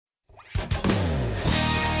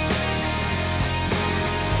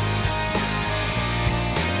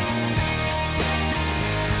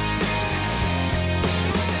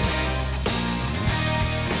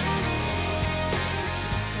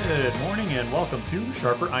and welcome to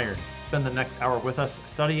Sharper Iron. Spend the next hour with us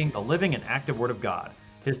studying the living and active Word of God,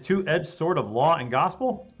 His two-edged sword of law and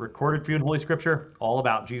gospel, recorded for you in Holy Scripture, all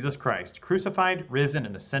about Jesus Christ, crucified, risen,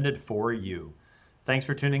 and ascended for you. Thanks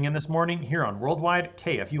for tuning in this morning here on Worldwide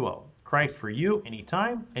KFUO. Christ for you,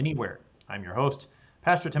 anytime, anywhere. I'm your host,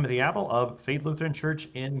 Pastor Timothy Appel of First Lutheran Church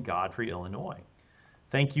in Godfrey, Illinois.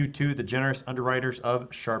 Thank you to the generous underwriters of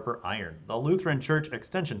Sharper Iron, the Lutheran Church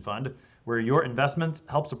Extension Fund, where your investments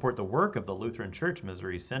help support the work of the Lutheran Church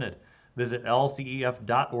Missouri Synod. Visit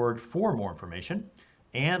lcef.org for more information.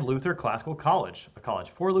 And Luther Classical College, a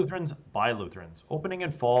college for Lutherans by Lutherans, opening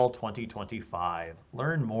in fall 2025.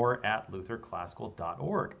 Learn more at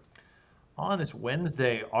lutherclassical.org. On this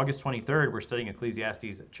Wednesday, August 23rd, we're studying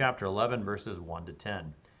Ecclesiastes chapter 11, verses 1 to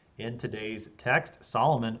 10. In today's text,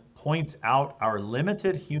 Solomon points out our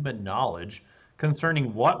limited human knowledge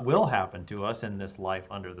concerning what will happen to us in this life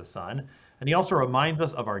under the sun, and he also reminds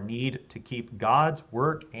us of our need to keep God's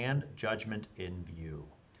work and judgment in view.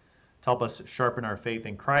 To help us sharpen our faith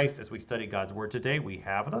in Christ as we study God's Word today, we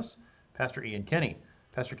have with us Pastor Ian Kinney.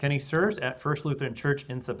 Pastor Kinney serves at First Lutheran Church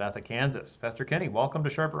in Sabetha, Kansas. Pastor Kinney, welcome to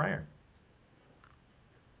Sharper Iron.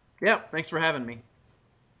 Yeah, thanks for having me.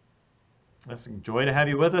 It's a joy to have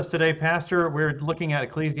you with us today, Pastor. We're looking at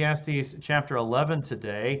Ecclesiastes chapter 11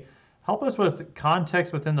 today. Help us with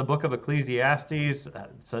context within the book of Ecclesiastes.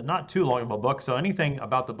 It's not too long of a book, so anything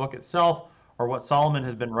about the book itself or what Solomon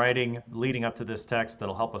has been writing leading up to this text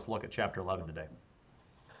that'll help us look at chapter 11 today.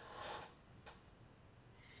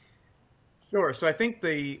 Sure. So I think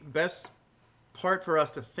the best part for us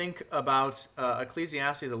to think about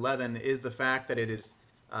Ecclesiastes 11 is the fact that it is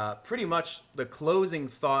pretty much the closing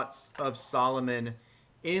thoughts of Solomon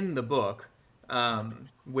in the book,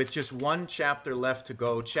 with just one chapter left to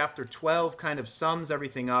go. Chapter 12 kind of sums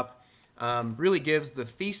everything up, really gives the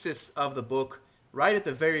thesis of the book right at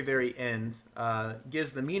the very, very end,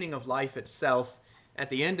 gives the meaning of life itself at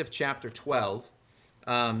the end of chapter 12,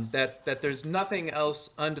 that there's nothing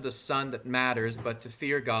else under the sun that matters but to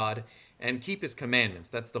fear God and keep his commandments.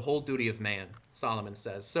 That's the whole duty of man, Solomon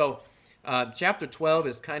says. So chapter 12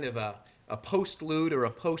 is kind of a postlude or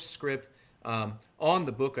a postscript on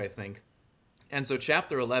the book, I think. And so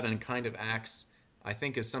chapter 11 kind of acts, I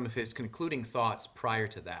think, as some of his concluding thoughts prior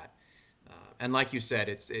to that. And like you said,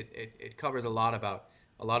 it covers a lot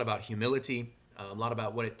about humility, a lot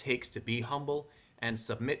about what it takes to be humble and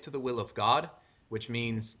submit to the will of God, which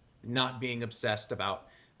means not being obsessed about,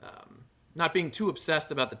 not being too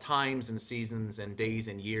obsessed about the times and seasons and days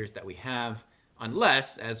and years that we have,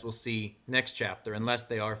 unless, as we'll see next chapter, unless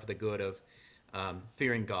they are for the good of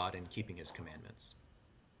fearing God and keeping his commandments.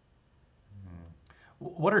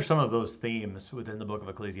 What are some of those themes within the book of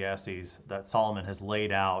Ecclesiastes that Solomon has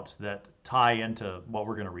laid out that tie into what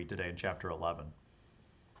we're going to read today in chapter 11?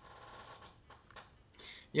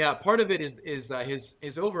 Yeah, part of it is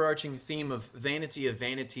his overarching theme of vanity of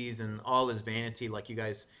vanities and all is vanity, like you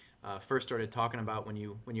guys first started talking about when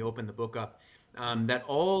you opened the book up. That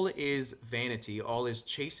all is vanity, all is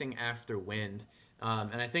chasing after wind,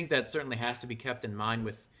 and I think that certainly has to be kept in mind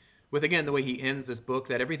with again the way he ends this book.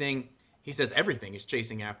 That he says everything is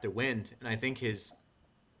chasing after wind, and I think his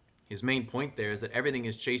main point there is that everything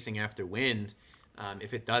is chasing after wind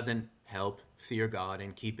if it doesn't help fear God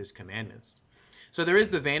and keep his commandments. So there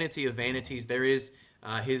is the vanity of vanities. There is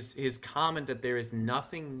his comment that there is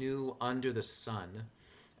nothing new under the sun.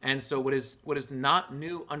 And so what is not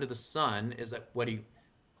new under the sun is that what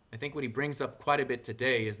he brings up quite a bit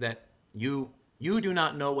today is that you do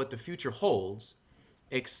not know what the future holds,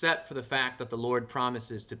 except for the fact that the Lord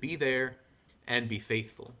promises to be there and be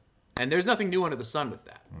faithful. And there's nothing new under the sun with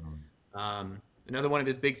that. Mm-hmm. Another one of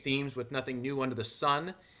his big themes with nothing new under the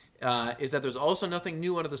sun is that there's also nothing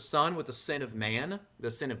new under the sun with the sin of man,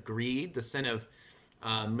 the sin of greed, the sin of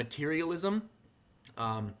materialism.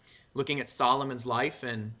 Looking at Solomon's life,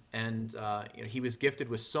 and he was gifted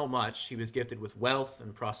with so much. He was gifted with wealth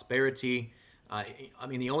and prosperity.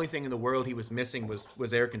 The only thing in the world he was missing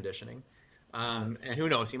was air conditioning. And who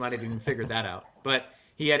knows, he might have even figured that out. But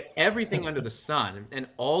he had everything under the sun, and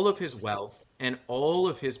all of his wealth and all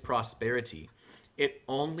of his prosperity. It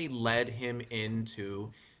only led him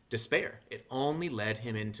into despair. It only led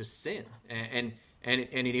him into sin. And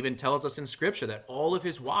it even tells us in Scripture that all of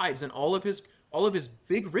his wives and all of his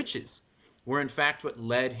big riches were in fact what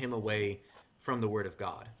led him away from the Word of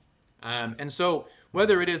God. And so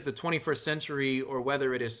whether it is the 21st century or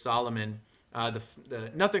whether it is Solomon,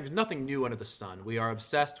 nothing new under the sun. We are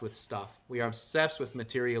obsessed with stuff. We are obsessed with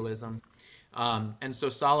materialism. And so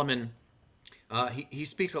Solomon, he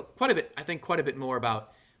speaks quite a bit more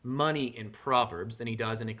about money in Proverbs than he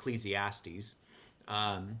does in Ecclesiastes.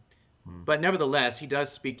 But nevertheless, he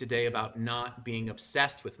does speak today about not being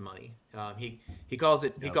obsessed with money. He calls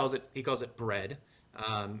it bread,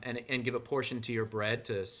 and give a portion to your bread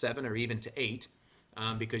to 7 or even to 8,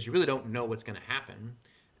 because you really don't know what's going to happen.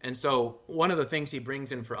 And so one of the things he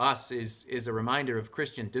brings in for us is a reminder of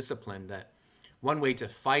Christian discipline, that one way to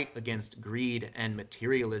fight against greed and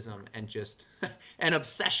materialism and just an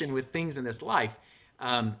obsession with things in this life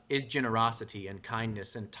is generosity and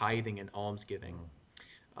kindness and tithing and almsgiving.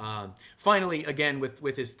 Finally, again,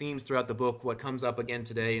 with his themes throughout the book, what comes up again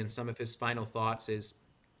today in some of his final thoughts is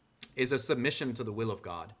a submission to the will of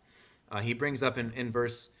God. He brings up in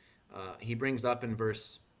verse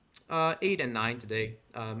 8 and 9 today,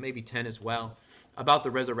 maybe 10 as well, about the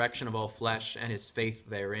resurrection of all flesh and his faith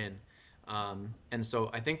therein. And so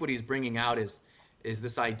I think what he's bringing out is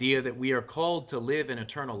this idea that we are called to live an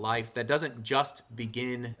eternal life that doesn't just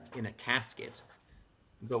begin in a casket,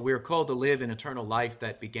 but we're called to live an eternal life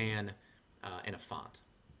that began in a font.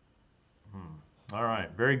 All right,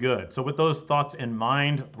 very good. So with those thoughts in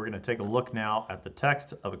mind, we're going to take a look now at the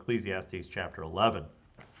text of Ecclesiastes chapter 11.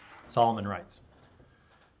 Solomon writes,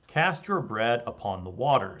 "Cast your bread upon the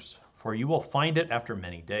waters, for you will find it after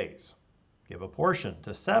many days. Give a portion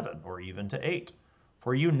to 7 or even to 8,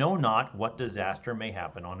 for you know not what disaster may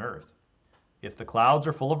happen on earth. If the clouds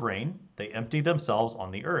are full of rain, they empty themselves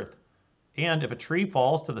on the earth. And if a tree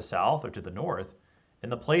falls to the south or to the north, in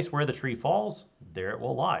the place where the tree falls, there it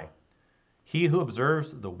will lie. He who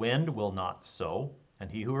observes the wind will not sow, and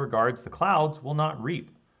he who regards the clouds will not reap.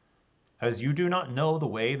 As you do not know the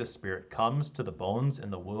way the Spirit comes to the bones in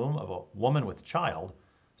the womb of a woman with child,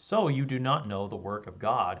 so you do not know the work of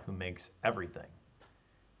God who makes everything.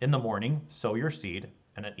 In the morning sow your seed,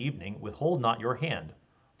 and at evening withhold not your hand,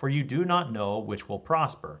 for you do not know which will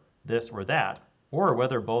prosper, this or that, or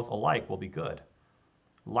whether both alike will be good.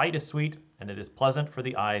 Light is sweet, and it is pleasant for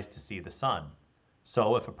the eyes to see the sun.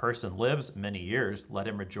 So if a person lives many years, let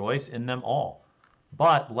him rejoice in them all.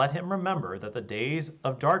 But let him remember that the days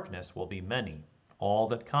of darkness will be many. All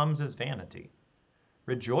that comes is vanity.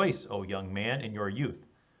 Rejoice, O young man, in your youth,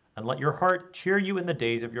 and let your heart cheer you in the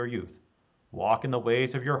days of your youth. Walk in the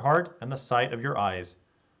ways of your heart and the sight of your eyes.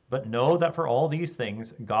 But know that for all these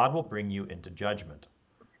things God will bring you into judgment.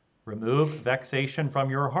 Remove vexation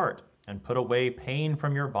from your heart, and put away pain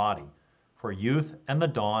from your body, for youth and the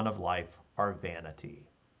dawn of life are vanity."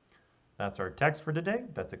 That's our text for today.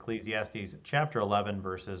 That's Ecclesiastes chapter 11,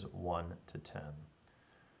 verses 1 to 10. All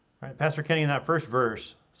right, Pastor Kinney, in that first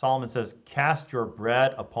verse, Solomon says, "Cast your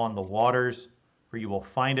bread upon the waters, for you will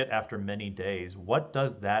find it after many days." What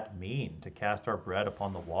does that mean, to cast our bread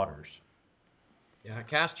upon the waters? Yeah,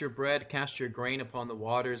 cast your bread, cast your grain upon the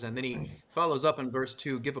waters. And then he follows up in verse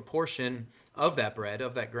 2, give a portion of that bread,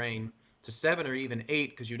 of that grain, to 7 or even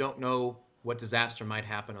 8, because you don't know what disaster might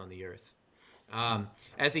happen on the earth.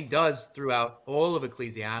 As he does throughout all of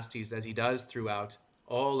Ecclesiastes, as he does throughout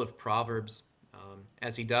all of Proverbs,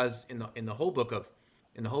 as he does in the whole book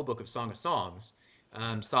of Song of Songs,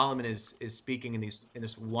 Solomon is speaking in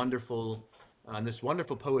this wonderful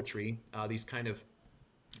poetry, these kind of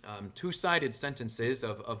two-sided sentences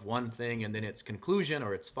of one thing, and then its conclusion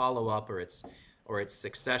or its follow-up or its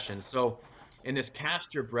succession. So in this,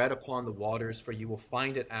 cast your bread upon the waters, for you will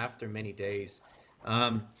find it after many days.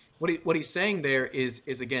 What he's saying there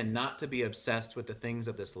is again, not to be obsessed with the things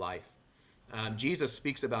of this life. Jesus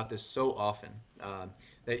speaks about this so often,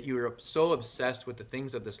 that you're so obsessed with the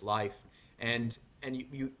things of this life, and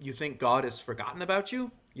you think God has forgotten about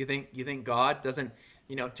you. You think God doesn't,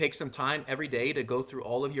 take some time every day to go through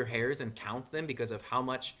all of your hairs and count them because of how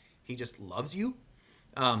much he just loves you.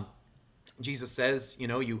 Jesus says, you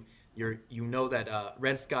know that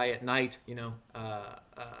red sky at night,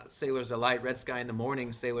 sailors delight, red sky in the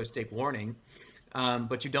morning, sailors take warning,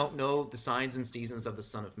 but you don't know the signs and seasons of the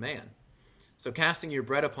Son of Man. So casting your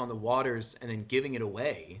bread upon the waters and then giving it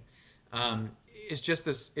away is just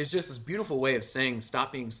this beautiful way of saying,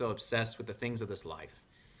 stop being so obsessed with the things of this life.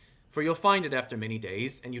 For you'll find it after many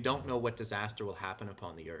days, and you don't know what disaster will happen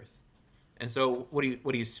upon the earth. And so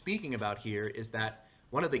what he's speaking about here is that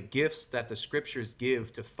one of the gifts that the scriptures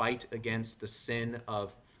give to fight against the sin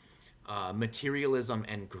of materialism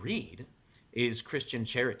and greed is Christian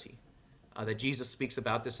charity. That Jesus speaks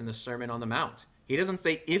about this in the Sermon on the Mount. He doesn't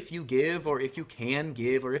say if you give, or if you can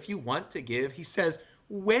give, or if you want to give. He says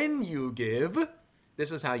when you give,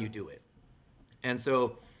 this is how you do it. And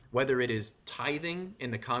so whether it is tithing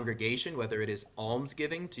in the congregation, whether it is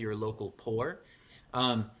almsgiving to your local poor,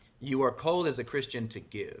 you are called as a Christian to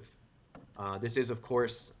give. This is, of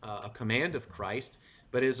course, a command of Christ,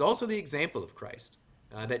 but it is also the example of Christ,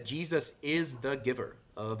 that Jesus is the giver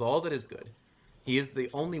of all that is good. He is the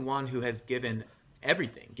only one who has given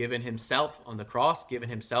everything, given himself on the cross, given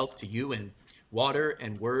himself to you in water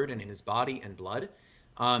and word and in his body and blood.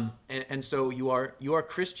 And so you are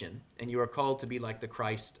Christian, and you are called to be like the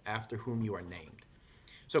Christ after whom you are named.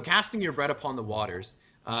 So casting your bread upon the waters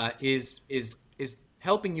is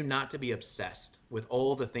helping you not to be obsessed with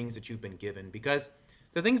all the things that you've been given, because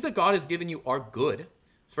the things that God has given you are good.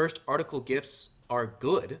 First article gifts are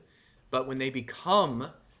good, but when they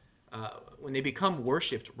become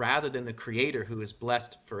worshipped rather than the Creator who is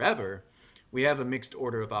blessed forever, we have a mixed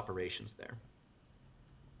order of operations there.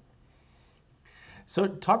 So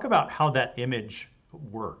talk about how that image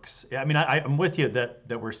works. I mean, I'm with you that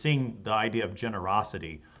we're seeing the idea of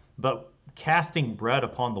generosity, but casting bread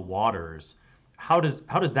upon the waters, how does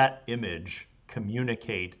that image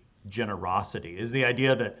communicate generosity? Is the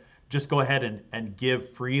idea that just go ahead and give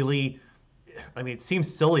freely? I mean, it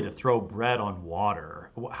seems silly to throw bread on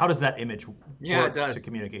water. How does that image work to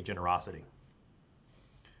communicate generosity?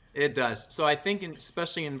 It does. So I think,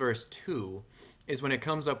 especially in verse 2, is when it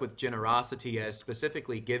comes up with generosity as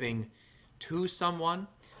specifically giving to someone.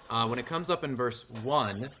 When it comes up in verse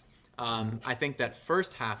 1, I think that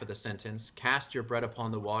first half of the sentence, cast your bread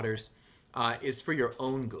upon the waters, is for your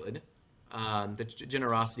own good. The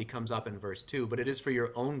generosity comes up in verse 2, but it is for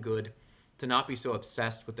your own good to not be so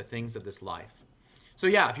obsessed with the things of this life. So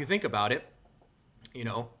yeah, if you think about it,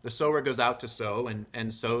 the sower goes out to sow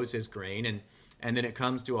and sows his grain, and then it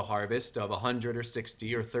comes to a harvest of 100 or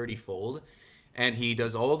 60 or 30-fold, and he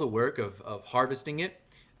does all the work of harvesting it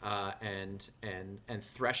and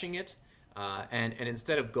threshing it, and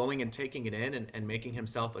instead of going and taking it in and making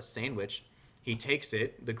himself a sandwich, he takes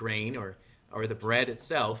it, the grain or the bread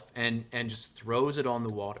itself, and just throws it on the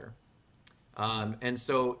water. And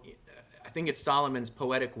so I think it's Solomon's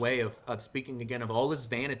poetic way of speaking again of all this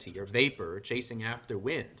vanity or vapor or chasing after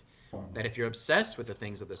wind, that if you're obsessed with the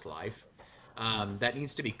things of this life, that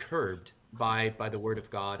needs to be curbed by the word of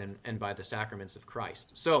God and by the sacraments of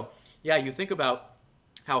Christ. So yeah, you think about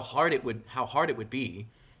how hard it would be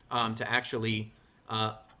to actually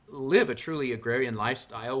live a truly agrarian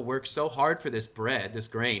lifestyle, work so hard for this bread, this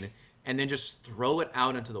grain, and then just throw it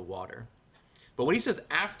out into the water. But what he says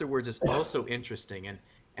afterwards is also interesting,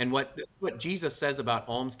 and what Jesus says about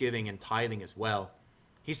almsgiving and tithing as well.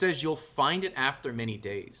 He says you'll find it after many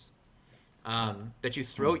days. That you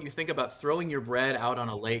think about throwing your bread out on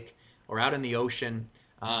a lake or out in the ocean.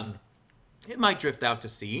 It might drift out to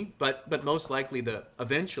sea, but most likely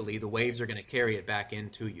eventually the waves are going to carry it back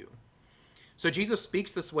into you. So Jesus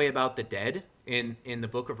speaks this way about the dead in the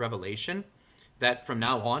book of Revelation, that from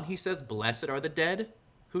now on, he says, blessed are the dead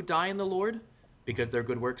who die in the Lord, because their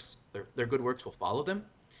good works will follow them.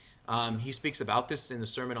 He speaks about this in the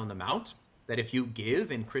Sermon on the Mount, that if you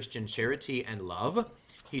give in Christian charity and love,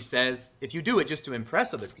 he says, if you do it just to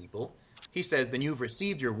impress other people, he says, then you've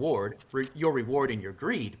received your reward in your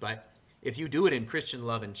greed. But if you do it in Christian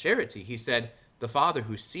love and charity, he said, the Father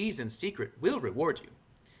who sees in secret will reward you.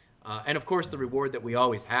 And of course, the reward that we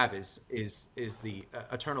always have is the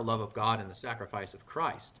eternal love of God and the sacrifice of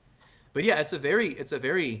Christ. But yeah, it's a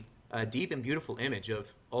very deep and beautiful image of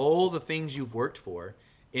all the things you've worked for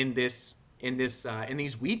in these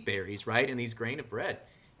wheat berries, right? In these grain of bread,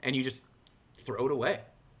 and you just throw it away.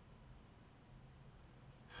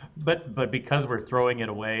 But because we're throwing it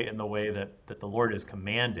away in the way that the Lord has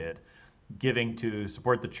commanded, giving to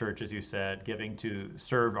support the church, as you said, giving to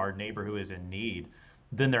serve our neighbor who is in need,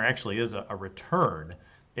 then there actually is a return.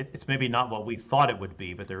 It's maybe not what we thought it would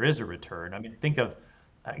be, but there is a return. I mean, think of,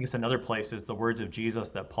 I guess another place is the words of Jesus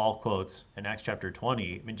that Paul quotes in Acts chapter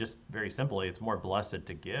 20. I mean, just very simply, it's more blessed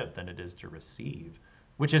to give than it is to receive,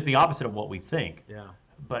 which is the opposite of what we think. Yeah.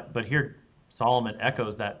 But here Solomon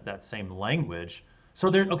echoes that same language. So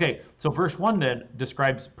verse 1 then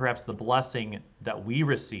describes perhaps the blessing that we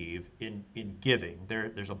receive in giving.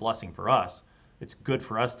 There's a blessing for us. It's good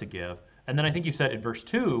for us to give. And then I think you said in verse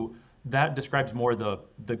 2, that describes more the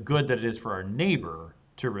good that it is for our neighbor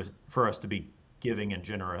for us to be giving and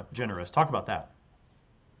generous. Talk about that.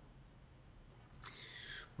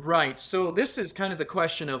 Right. So this is kind of the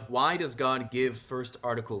question of, why does God give first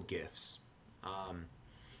article gifts?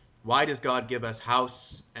 Why does God give us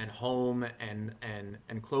house and home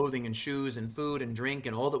and clothing and shoes and food and drink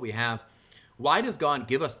and all that we have? Why does God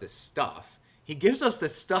give us this stuff? He gives us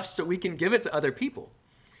this stuff so we can give it to other people.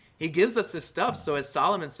 He gives us this stuff so, as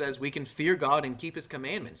Solomon says, we can fear God and keep his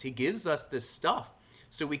commandments. He gives us this stuff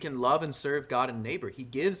so we can love and serve God and neighbor. He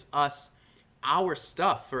gives us our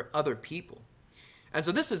stuff for other people. And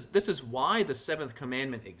so this is why the seventh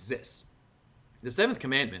commandment exists. The seventh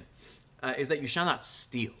commandment is that you shall not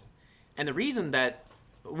steal. And the reason that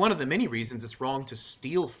one of the many reasons it's wrong to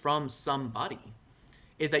steal from somebody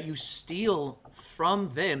is that you steal from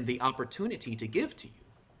them the opportunity to give to you.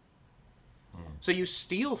 So you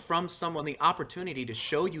steal from someone the opportunity to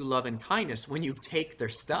show you love and kindness when you take their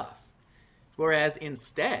stuff. Whereas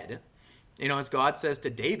instead, as God says to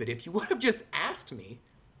David, if you would have just asked me,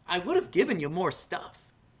 I would have given you more stuff.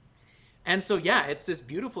 And so, yeah, it's this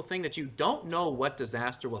beautiful thing that you don't know what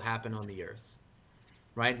disaster will happen on the earth,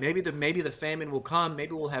 right? Maybe the famine will come.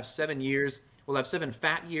 Maybe we'll have 7 years. We'll have 7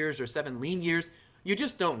 fat years or 7 lean years. You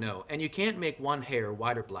just don't know. And you can't make one hair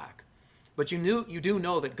white or black. But you do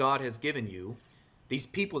know that God has given you these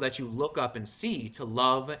people that you look up and see to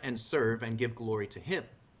love and serve and give glory to him.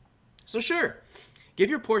 So sure, give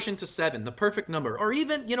your portion to 7, the perfect number. Or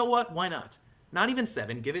even, you know what, why not? Not even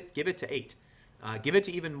 7, give it to 8. Give it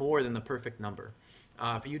to even more than the perfect number.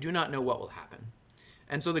 For you do not know what will happen.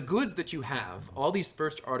 And so the goods that you have, all these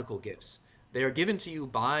first article gifts, they are given to you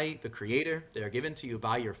by the Creator. They are given to you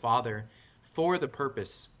by your Father for the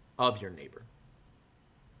purpose of your neighbor.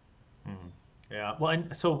 Yeah, well,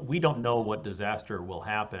 and so we don't know what disaster will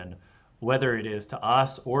happen, whether it is to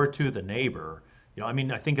us or to the neighbor.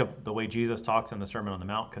 I think of the way Jesus talks in the Sermon on the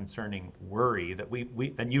Mount concerning worry, that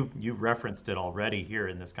we and you've referenced it already here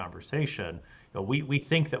in this conversation. We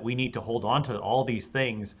think that we need to hold on to all these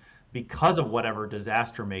things because of whatever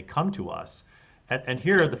disaster may come to us. And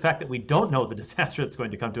here, the fact that we don't know the disaster that's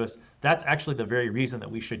going to come to us, that's actually the very reason that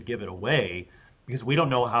we should give it away, because we don't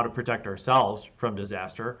know how to protect ourselves from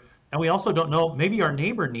disaster. And we also don't know, maybe our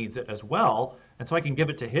neighbor needs it as well, and so I can give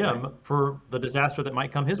it to him for the disaster that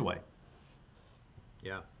might come his way.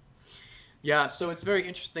 Yeah, so it's very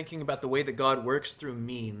interesting thinking about the way that God works through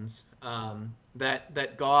means,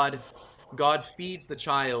 that God feeds the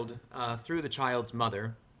child through the child's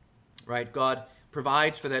mother, right? God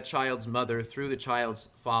provides for that child's mother through the child's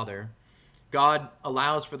father. God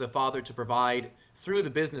allows for the father to provide through the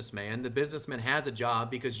businessman. The businessman has a job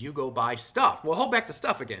because you go buy stuff. We'll hold back to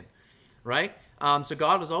stuff again, right? So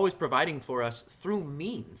God is always providing for us through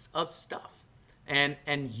means of stuff.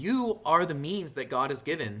 And you are the means that God has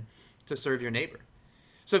given to serve your neighbor.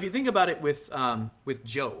 So if you think about it with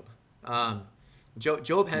Job,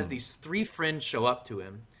 Job has these 3 friends show up to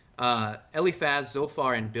him, Eliphaz,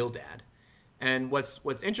 Zophar, and Bildad. And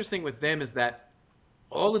what's interesting with them is that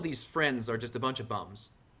all of these friends are just a bunch of bums.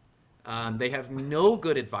 They have no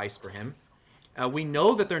good advice for him. We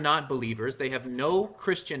know that they're not believers. They have no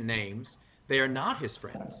Christian names. They are not his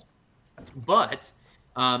friends. But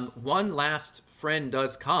one last friend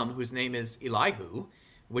does come, whose name is Elihu,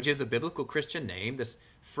 which is a biblical Christian name. This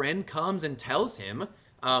friend comes and tells him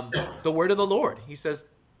the word of the Lord. He says,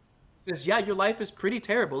 yeah, your life is pretty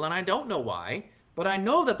terrible, and I don't know why, but I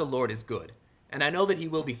know that the Lord is good, and I know that he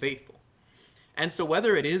will be faithful. And so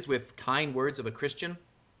whether it is with kind words of a Christian,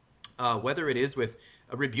 whether it is with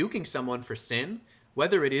rebuking someone for sin,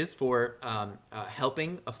 whether it is for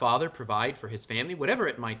helping a father provide for his family, whatever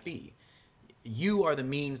it might be, you are the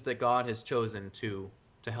means that God has chosen to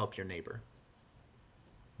help your neighbor.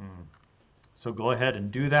 So go ahead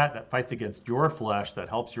and do that. That fights against your flesh, that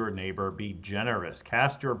helps your neighbor. Be generous.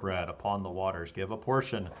 Cast your bread upon the waters. Give a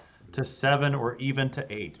portion to 7 or even to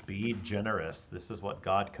 8. Be generous. This is what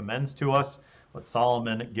God commends to us, what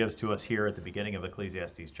Solomon gives to us here at the beginning of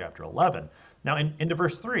Ecclesiastes chapter 11. Now, into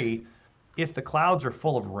verse 3, if the clouds are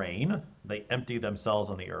full of rain, they empty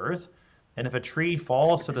themselves on the earth. And if a tree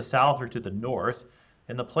falls to the south or to the north,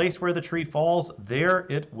 in the place where the tree falls, there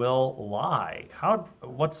it will lie.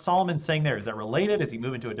 What's Solomon saying there? Is that related? Is he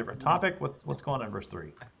moving to a different topic? What's going on in verse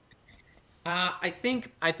 3? I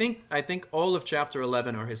think all of chapter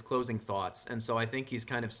 11 are his closing thoughts, and so I think he's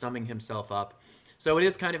kind of summing himself up. So it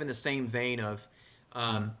is kind of in the same vein of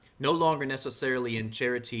no longer necessarily in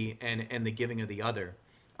charity and the giving of the other,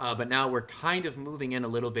 but now we're kind of moving in a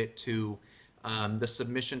little bit to the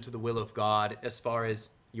submission to the will of God as far as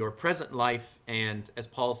your present life and, as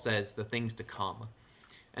Paul says, the things to come.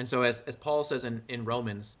 And so as Paul says in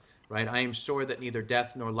Romans, right, I am sure that neither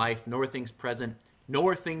death nor life nor things present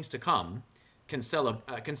nor things to come can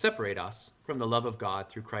separate us from the love of God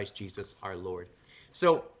through Christ Jesus our Lord.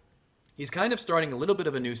 So he's kind of starting a little bit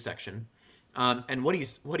of a new section, and what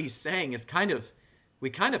he's saying is we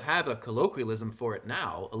kind of have a colloquialism for it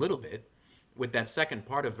now a little bit with that second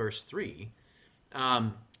part of verse 3.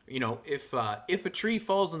 If a tree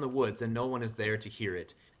falls in the woods and no one is there to hear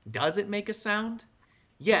it, does it make a sound?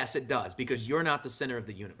 Yes, it does, because you're not the center of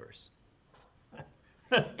the universe.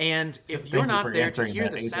 And if you're not there to hear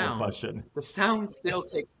the sound still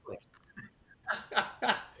takes place.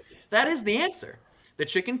 That is the answer. The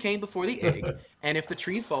chicken came before the egg, and if the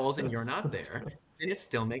tree falls and you're not there, and it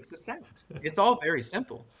still makes a sound. It's all very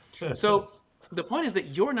simple. So the point is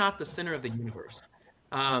that you're not the center of the universe.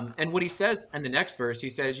 And what he says in the next verse, he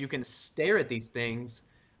says, you can stare at these things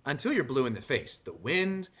until you're blue in the face, the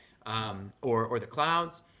wind or the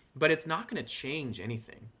clouds, but it's not going to change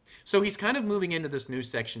anything. So he's kind of moving into this new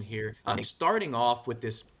section here, starting off with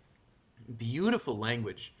this beautiful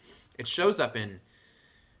language. It shows up in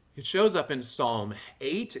Psalm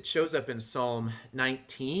 8. It shows up in Psalm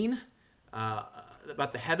 19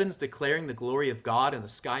 about the heavens declaring the glory of God and the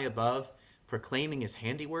sky above proclaiming his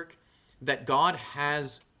handiwork, that God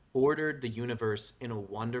has ordered the universe in a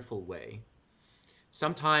wonderful way.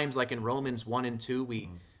 Sometimes, like in Romans 1 and 2, we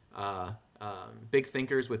big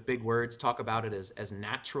thinkers with big words talk about it as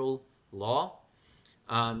natural law.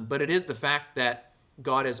 But it is the fact that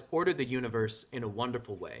God has ordered the universe in a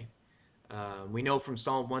wonderful way. We know from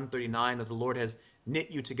Psalm 139 that the Lord has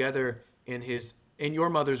knit you together in your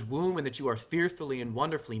mother's womb, and that you are fearfully and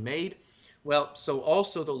wonderfully made. Well, so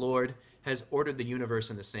also the Lord has ordered the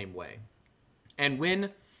universe in the same way. And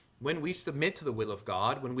when we submit to the will of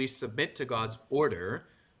God, when we submit to God's order,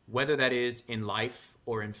 whether that is in life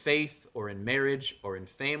or in faith or in marriage or in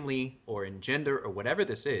family or in gender or whatever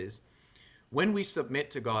this is, when we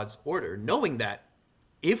submit to God's order, knowing that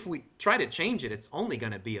if we try to change it, it's only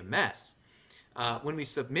going to be a mess. When we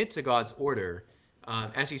submit to God's order,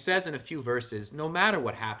 as he says in a few verses, no matter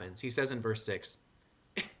what happens, he says in verse 6,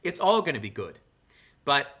 it's all going to be good.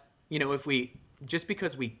 But, just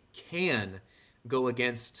because we can go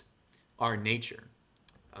against our nature,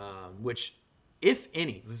 which, if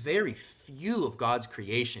any, very few of God's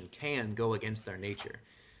creation can go against their nature.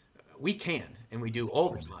 We can, and we do all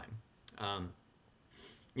the time.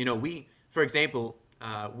 For example,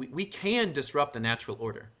 we can disrupt the natural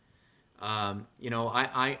order.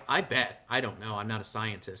 I bet, I don't know, I'm not a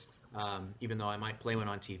scientist, even though I might play one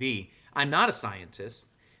on TV. I'm not a scientist,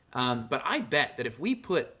 but I bet that if we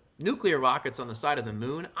put nuclear rockets on the side of the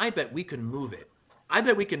moon, I bet we can move it. I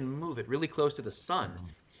bet we can move it really close to the sun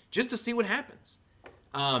just to see what happens.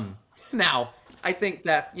 Now, I think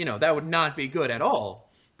that, that would not be good at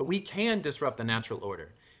all, but we can disrupt the natural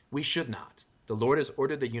order. We should not. The Lord has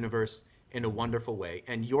ordered the universe in a wonderful way,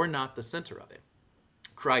 and you're not the center of it.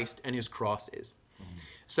 Christ and his cross is.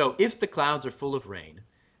 So if the clouds are full of rain,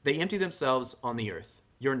 they empty themselves on the earth.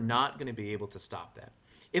 You're not going to be able to stop that.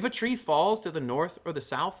 If a tree falls to the north or the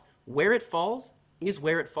south, where it falls is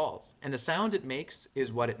where it falls, and the sound it makes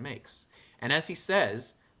is what it makes. And as he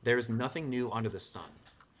says, there is nothing new under the sun.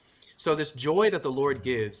 So this joy that the Lord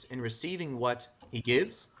gives in receiving what he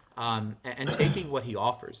gives and taking what he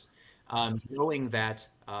offers, knowing that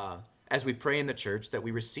as we pray in the church, that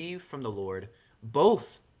we receive from the Lord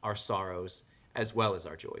both our sorrows as well as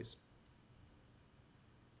our joys.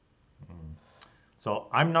 So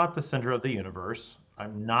I'm not the center of the universe.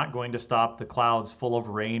 I'm not going to stop the clouds full of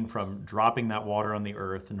rain from dropping that water on the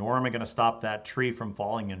earth, nor am I going to stop that tree from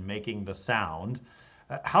falling and making the sound.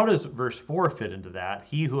 How does verse 4 fit into that?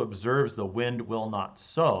 He who observes the wind will not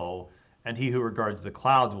sow, and he who regards the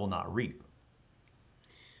clouds will not reap.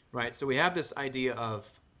 Right, so we have this idea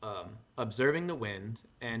of observing the wind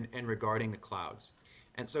and regarding the clouds.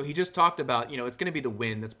 And so he just talked about, it's going to be the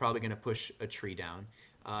wind that's probably going to push a tree down.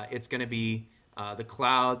 It's going to be the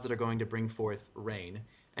clouds that are going to bring forth rain.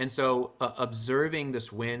 And so observing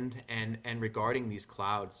this wind and regarding these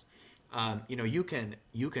clouds, you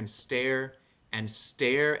can stare and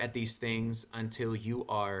stare at these things until you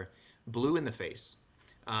are blue in the face,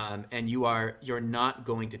 and you're not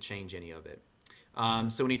going to change any of it.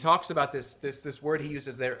 So when he talks about this word he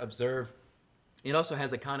uses there, observe, it also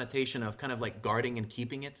has a connotation of kind of like guarding and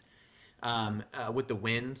keeping it with the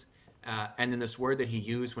wind. And then this word that he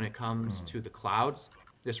used when it comes to the clouds,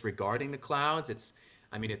 this regarding the clouds,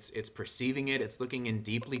 it's perceiving it, it's looking in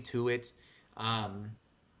deeply to it.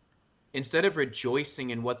 Instead of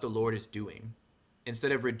rejoicing in what the Lord is doing,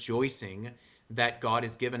 instead of rejoicing that God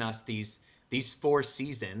has given us these 4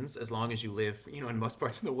 seasons, as long as you live, in most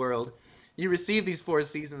parts of the world, you receive these 4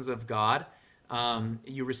 seasons of God.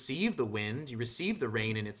 You receive the wind, you receive the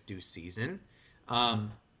rain in its due season.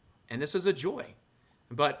 And this is a joy.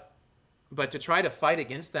 But to try to fight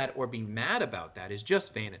against that or be mad about that is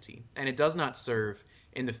just vanity. And it does not serve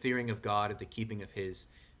in the fearing of God or the keeping of his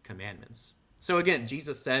commandments. So again,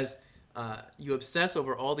 Jesus says, you obsess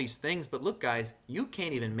over all these things, but look, guys, you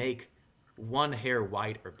can't even make one hair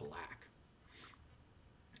white or black.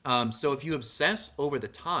 So if you obsess over the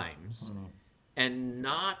times and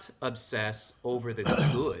not obsess over the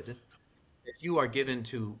good that you are given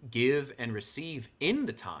to give and receive in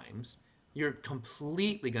the times, you're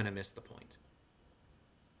completely going to miss the point.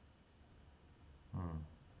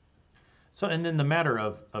 So, and then the matter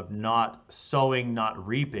of not sowing, not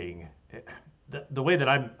reaping, the way that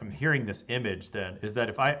I'm hearing this image then is that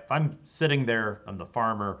if I'm sitting there, I'm the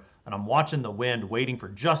farmer, and I'm watching the wind, waiting for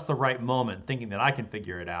just the right moment, thinking that I can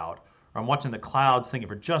figure it out, or I'm watching the clouds, thinking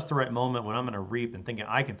for just the right moment when I'm going to reap and thinking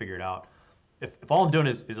I can figure it out. If all I'm doing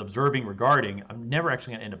is observing, regarding, I'm never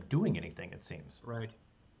actually going to end up doing anything, it seems. Right.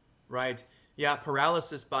 Right. Yeah,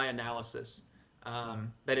 paralysis by analysis.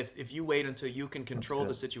 That if you wait until you can control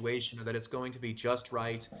the situation, or that it's going to be just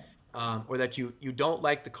right, or that you don't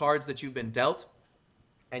like the cards that you've been dealt,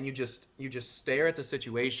 and you just stare at the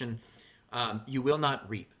situation, you will not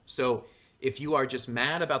reap. So if you are just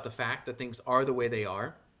mad about the fact that things are the way they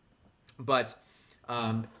are, but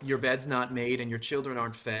your bed's not made and your children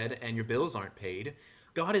aren't fed and your bills aren't paid,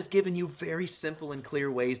 God has given you very simple and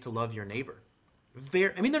clear ways to love your neighbor.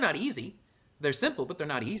 I mean, they're not easy. They're simple, but they're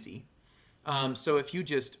not easy. So if you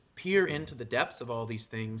just peer into the depths of all these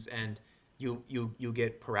things and you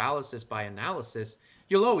get paralysis by analysis,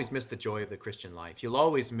 you'll always miss the joy of the Christian life. You'll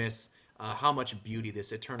always miss how much beauty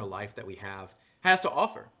this eternal life that we have has to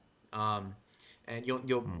offer. And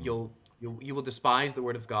you will despise the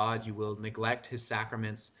Word of God. You will neglect His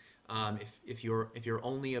sacraments if you're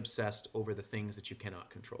only obsessed over the things that you cannot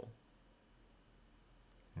control.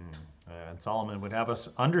 And Solomon would have us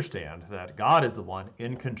understand that God is the one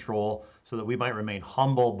in control so that we might remain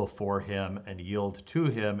humble before Him and yield to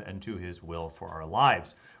Him and to His will for our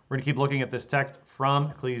lives. We're going to keep looking at this text from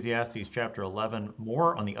Ecclesiastes chapter 11.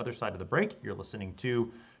 More on the other side of the break. You're listening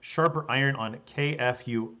to Sharper Iron on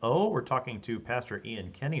KFUO. We're talking to Pastor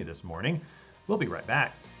Ian Kinney this morning. We'll be right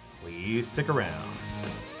back. Please stick around.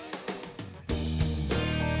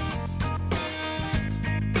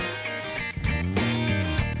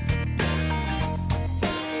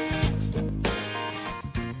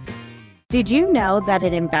 Did you know that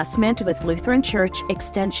an investment with Lutheran Church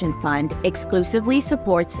Extension Fund exclusively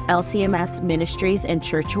supports LCMS ministries and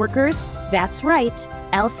church workers? That's right.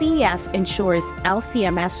 LCEF ensures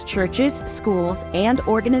LCMS churches, schools, and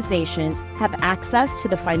organizations have access to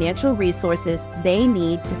the financial resources they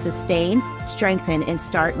need to sustain, strengthen, and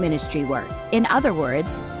start ministry work. In other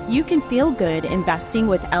words, you can feel good investing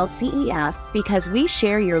with LCEF because we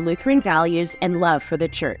share your Lutheran values and love for the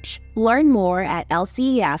church. Learn more at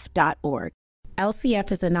lcef.org.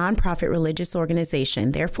 LCF is a nonprofit religious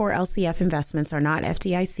organization. Therefore, LCF investments are not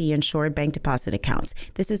FDIC-insured bank deposit accounts.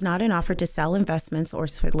 This is not an offer to sell investments or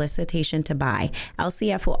solicitation to buy.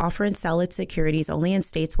 LCF will offer and sell its securities only in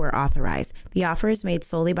states where authorized. The offer is made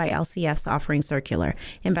solely by LCF's offering circular.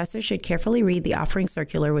 Investors should carefully read the offering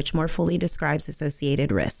circular, which more fully describes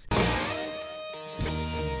associated risks.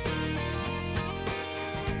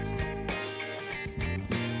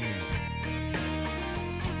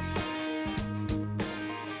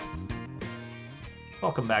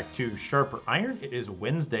 Welcome back to Sharper Iron. It is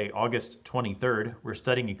Wednesday, August 23rd. We're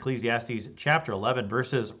studying Ecclesiastes chapter 11,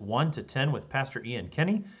 verses 1 to 10 with Pastor Ian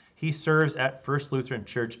Kinney. He serves at First Lutheran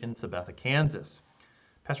Church in Sabetha, Kansas.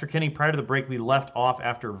 Pastor Kinney, prior to the break, we left off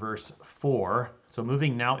after verse 4. So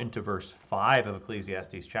moving now into verse 5 of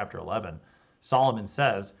Ecclesiastes chapter 11, Solomon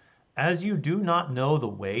says, "As you do not know the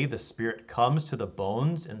way the Spirit comes to the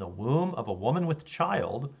bones in the womb of a woman with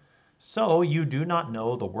child, so you do not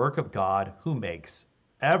know the work of God who makes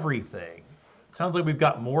everything." It sounds like we've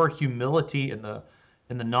got more humility in the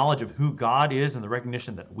knowledge of who God is and the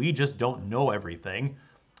recognition that we just don't know everything.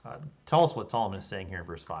 Tell us what Solomon is saying here in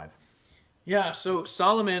verse 5. Yeah, so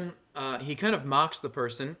Solomon, he kind of mocks the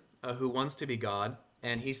person who wants to be God,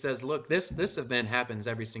 and he says, look, this event happens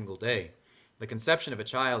every single day. The conception of a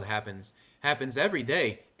child happens every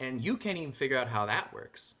day, and you can't even figure out how that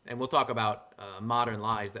works. And we'll talk about modern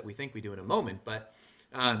lies that we think we do in a moment, but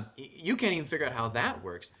you can't even figure out how that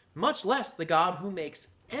works, much less the God who makes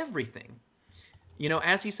everything. You know,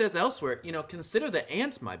 as he says elsewhere, you know, consider the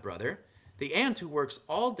ant, my brother, the ant who works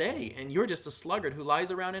all day, and you're just a sluggard who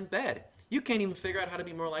lies around in bed. You can't even figure out how to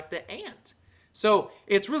be more like the ant. So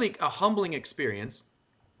it's really a humbling experience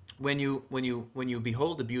when you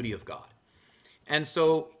behold the beauty of God. And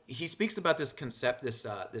so he speaks about this concept,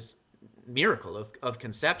 this miracle of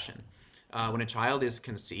conception, when a child is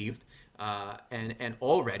conceived, and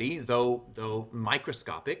already, though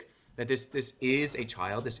microscopic, that this is a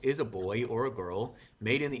child, this is a boy or a girl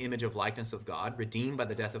made in the image of likeness of God, redeemed by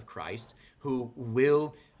the death of Christ,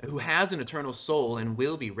 who has an eternal soul and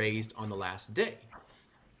will be raised on the last day.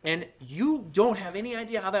 And you don't have any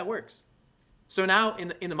idea how that works. So now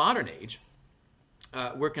in the modern age,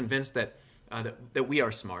 we're convinced that we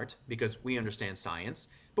are smart because we understand science,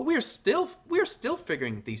 but we are still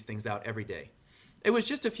figuring these things out every day. It was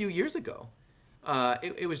just a few years ago.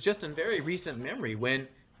 It was just in very recent memory when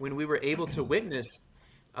when we were able to witness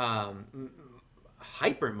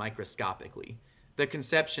hyper microscopically the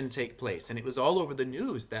conception take place. And it was all over the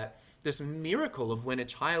news that this miracle of when a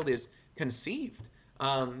child is conceived,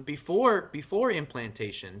 before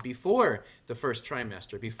implantation, before the first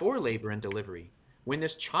trimester, before labor and delivery, when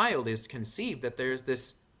this child is conceived, that there's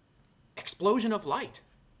this explosion of light.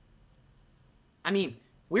 I mean,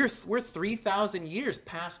 we're 3,000 years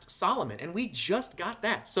past Solomon, and we just got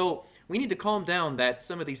that. So we need to calm down that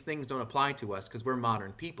some of these things don't apply to us because we're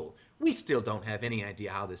modern people. We still don't have any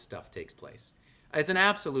idea how this stuff takes place. It's an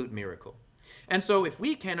absolute miracle. And so if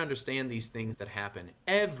we can understand these things that happen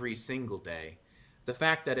every single day, the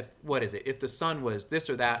fact that if the sun was this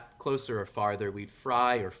or that, closer or farther, we'd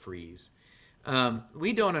fry or freeze.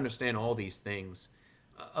 We don't understand all these things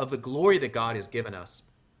of the glory that God has given us.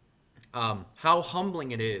 How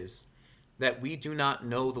humbling it is that we do not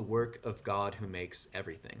know the work of God who makes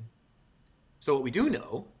everything. So what we do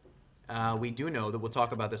know that we'll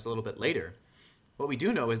talk about this a little bit later. What we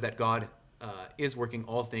do know is that God is working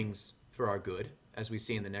all things for our good, as we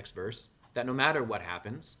see in the next verse, that no matter what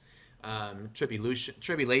happens,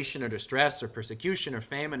 tribulation or distress or persecution or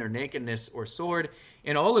famine or nakedness or sword,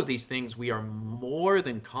 in all of these things we are more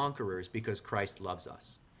than conquerors because Christ loves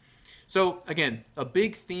us. So again, a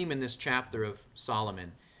big theme in this chapter of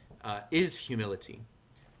Solomon is humility.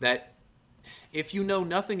 That if you know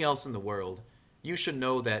nothing else in the world, you should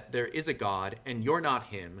know that there is a God and you're not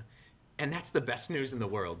him. And that's the best news in the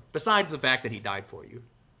world, besides the fact that he died for you.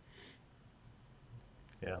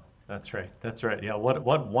 Yeah, that's right. That's right. Yeah, what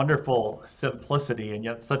wonderful simplicity, and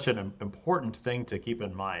yet such an important thing to keep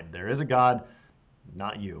in mind. There is a God,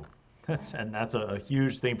 not you. That's a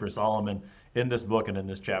huge theme for Solomon in this book and in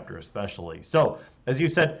this chapter especially. So, as you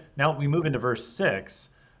said, now we move into verse 6.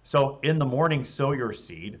 So, in the morning sow your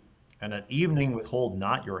seed, and at evening withhold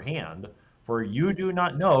not your hand, for you do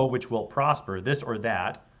not know which will prosper, this or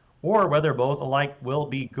that, or whether both alike will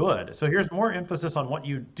be good. So here's more emphasis on what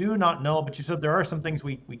you do not know, but you said there are some things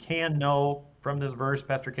we can know from this verse,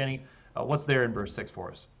 Pastor Kinney. What's there in verse 6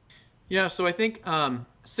 for us? Yeah, so I think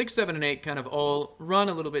 6, 7, and 8 kind of all run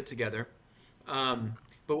a little bit together.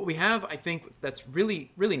 But what we have, I think, that's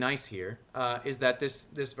really, really nice here is that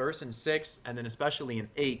this verse in 6, and then especially in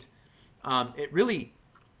 8, it really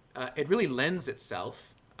lends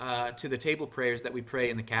itself to the table prayers that we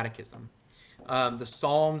pray in the Catechism. The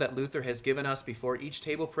psalm that Luther has given us before each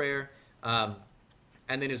table prayer, and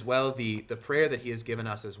then as well the prayer that he has given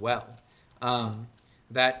us as well.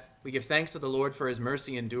 That we give thanks to the Lord for his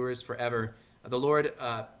mercy endures forever. The Lord,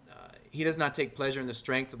 he does not take pleasure in the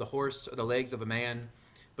strength of the horse or the legs of a man,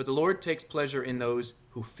 but the Lord takes pleasure in those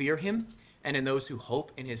who fear him and in those who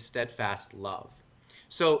hope in his steadfast love.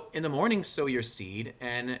 So in the morning sow your seed,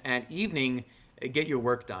 and at evening get your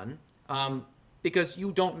work done. Because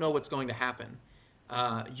you don't know what's going to happen.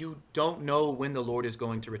 You don't know when the Lord is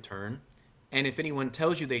going to return. And if anyone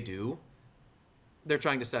tells you they do, they're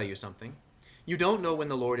trying to sell you something. You don't know when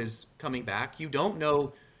the Lord is coming back. You don't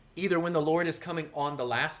know either when the Lord is coming on the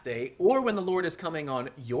last day or when the Lord is coming on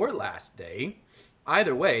your last day.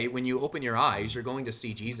 Either way, when you open your eyes, you're going to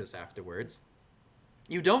see Jesus afterwards.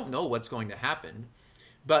 You don't know what's going to happen,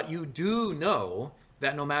 but you do know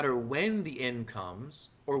that no matter when the end comes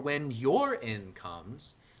or when your end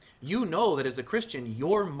comes, you know that as a Christian,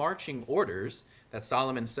 your marching orders that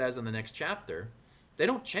Solomon says in the next chapter, they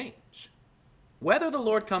don't change. Whether the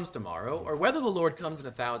Lord comes tomorrow or whether the Lord comes in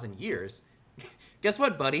 1,000 years, guess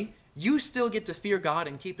what, buddy? You still get to fear God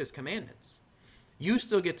and keep his commandments. You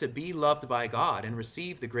still get to be loved by God and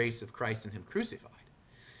receive the grace of Christ and him crucified.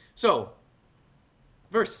 So,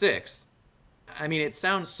 verse 6, I mean, it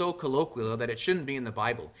sounds so colloquial that it shouldn't be in the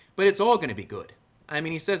Bible, but it's all going to be good. I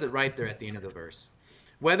mean, he says it right there at the end of the verse.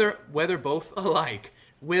 Whether both alike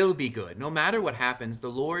will be good. No matter what happens, the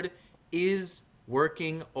Lord is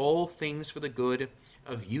working all things for the good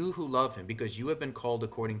of you who love him, because you have been called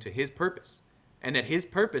according to his purpose. And that his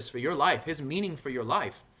purpose for your life, his meaning for your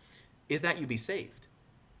life, is that you be saved.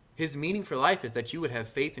 His meaning for life is that you would have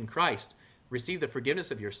faith in Christ, receive the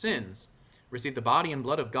forgiveness of your sins, receive the body and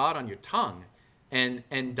blood of God on your tongue, and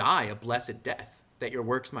die a blessed death, that your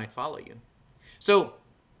works might follow you. So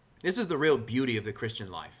this is the real beauty of the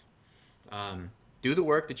Christian life. Do the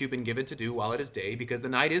work that you've been given to do while it is day, because the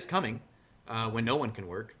night is coming when no one can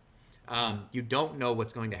work. You don't know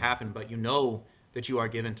what's going to happen, but you know that you are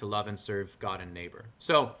given to love and serve God and neighbor.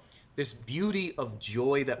 So this beauty of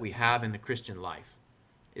joy that we have in the Christian life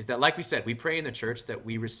is that, like we said, we pray in the church that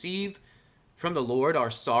we receive from the Lord our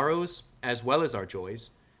sorrows as well as our joys,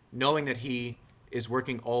 knowing that he is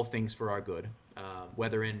working all things for our good,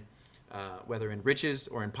 whether in riches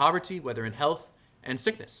or in poverty, whether in health and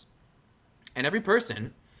sickness. And every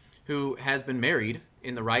person who has been married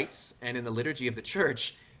in the rites and in the liturgy of the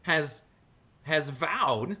church has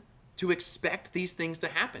vowed to expect these things to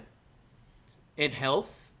happen in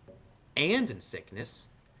health and in sickness,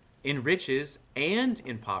 in riches and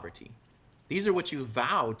in poverty. These are what you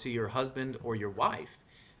vow to your husband or your wife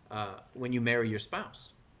when you marry your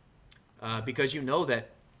spouse, because you know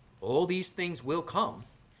that all these things will come.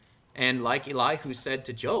 And like Elihu said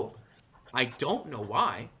to Job, I don't know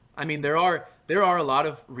why. I mean, there are a lot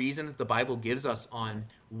of reasons the Bible gives us on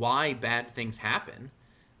why bad things happen,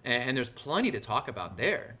 and there's plenty to talk about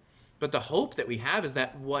there. But the hope that we have is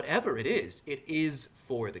that whatever it is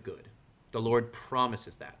for the good. The Lord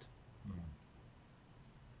promises that.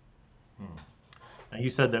 Now you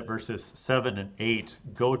said that verses 7 and 8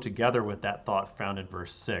 go together with that thought found in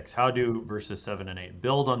verse 6. How do verses 7 and 8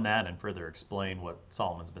 build on that and further explain what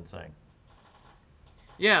Solomon's been saying?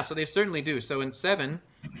 Yeah, so they certainly do. So in 7,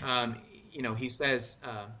 he says,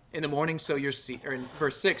 in the morning sow your seed, or in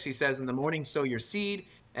verse 6, he says, in the morning sow your seed,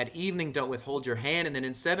 at evening don't withhold your hand. And then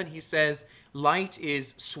in 7, he says, light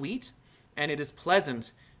is sweet, and it is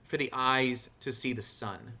pleasant for the eyes to see the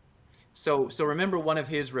sun. So remember, one of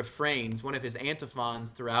his refrains, one of his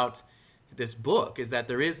antiphons throughout this book is that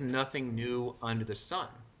there is nothing new under the sun.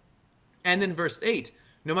 And then verse 8,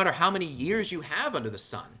 no matter how many years you have under the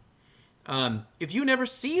sun, if you never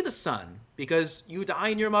see the sun because you die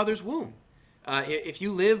in your mother's womb, if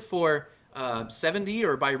you live for 70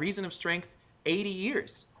 or by reason of strength, 80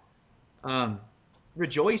 years,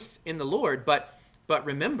 rejoice in the Lord, but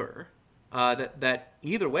remember that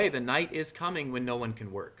either way, the night is coming when no one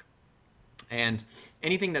can work. And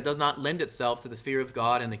anything that does not lend itself to the fear of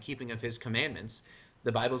God and the keeping of his commandments,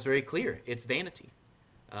 the Bible is very clear. It's vanity.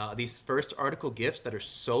 These first article gifts that are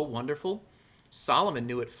so wonderful, Solomon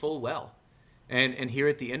knew it full well. And here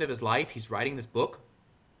at the end of his life, he's writing this book.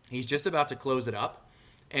 He's just about to close it up.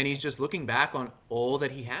 And he's just looking back on all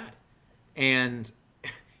that he had. And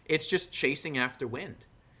it's just chasing after wind.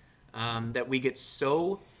 That we get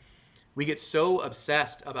so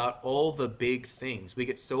obsessed about all the big things. We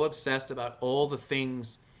get so obsessed about all the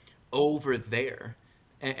things over there.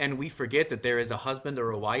 And we forget that there is a husband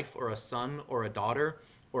or a wife or a son or a daughter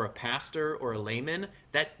or a pastor or a layman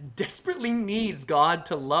that desperately needs God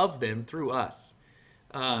to love them through us.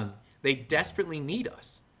 They desperately need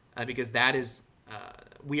us because that is,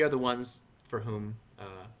 we are the ones for whom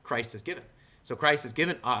Christ is given. So Christ has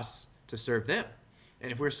given us to serve them.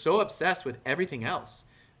 And if we're so obsessed with everything else,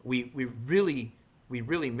 we really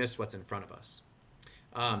miss what's in front of us.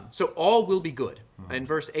 So all will be good. In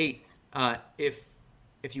verse 8,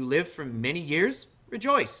 if you live for many years,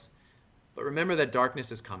 rejoice. But remember that darkness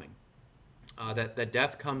is coming, that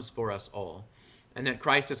death comes for us all, and that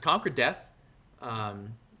Christ has conquered death.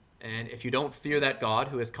 And if you don't fear that God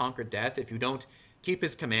who has conquered death, if you don't keep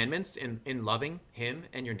his commandments in loving him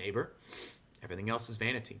and your neighbor, everything else is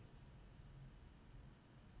vanity.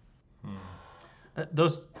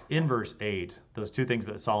 Those in verse 8, those two things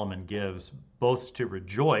that Solomon gives, both to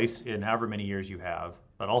rejoice in however many years you have,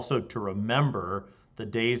 but also to remember the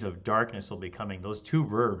days of darkness will be coming. Those two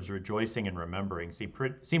verbs, rejoicing and remembering,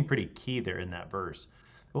 seem pretty key there in that verse.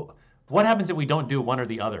 What happens if we don't do one or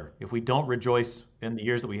the other? If we don't rejoice in the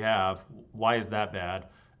years that we have, why is that bad?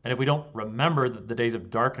 And if we don't remember that the days of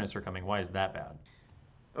darkness are coming, why is that bad?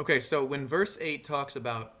 Okay, so when verse 8 talks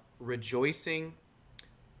about rejoicing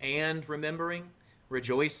and remembering,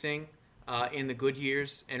 rejoicing in the good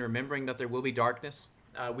years and remembering that there will be darkness,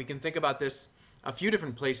 we can think about this a few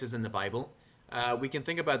different places in the Bible. We can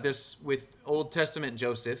think about this with Old Testament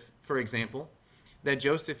Joseph, for example, that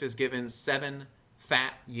Joseph is given 7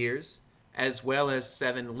 fat years as well as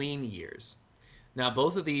 7 lean years. Now,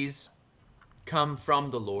 both of these come from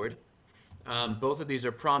the Lord. Both of these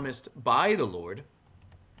are promised by the Lord.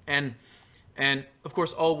 And of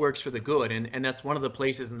course, all works for the good. And that's one of the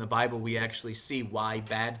places in the Bible we actually see why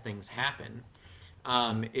bad things happen,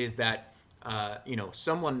 is that,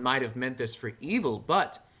 someone might have meant this for evil,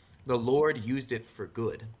 but the Lord used it for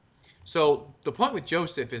good. So the point with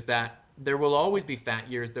Joseph is that there will always be fat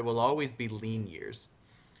years, there will always be lean years.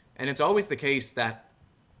 And it's always the case that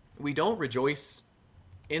we don't rejoice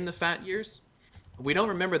in the fat years. We don't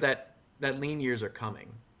remember that lean years are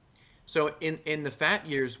coming. So in the fat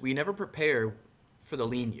years, we never prepare for the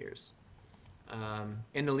lean years.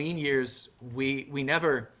 In the lean years, we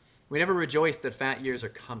never rejoice that fat years are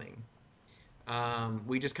coming.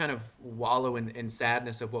 We just kind of wallow in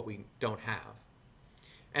sadness of what we don't have.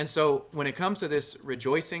 And so when it comes to this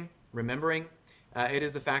rejoicing, remembering, it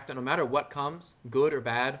is the fact that no matter what comes, good or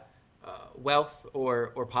bad, wealth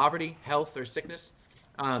or poverty, health or sickness,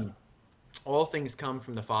 All things come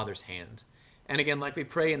from the Father's hand. And again, like we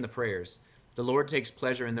pray in the prayers, the Lord takes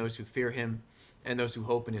pleasure in those who fear him and those who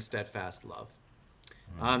hope in his steadfast love.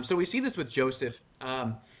 So we see this with Joseph.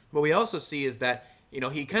 What we also see is that,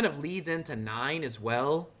 he kind of leads into 9 as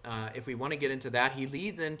well. If we want to get into that, he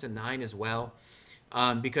leads into 9 as well,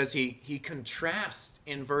 because he contrasts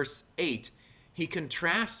in verse 8. He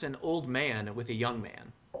contrasts an old man with a young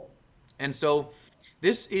man. And so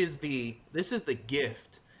this is the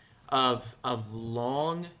gift of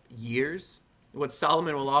long years. What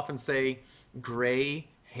Solomon will often say, gray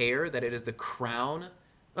hair, that it is the crown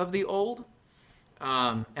of the old,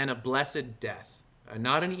 and a blessed death.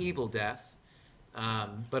 Not an evil death,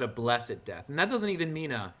 but a blessed death. And that doesn't even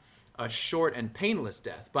mean a short and painless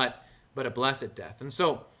death, but a blessed death. And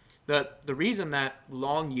so the reason that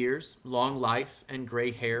long years, long life, and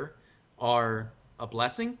gray hair are a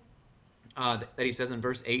blessing, that he says in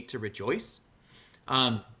verse 8 to rejoice,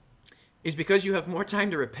 is because you have more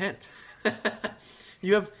time to repent.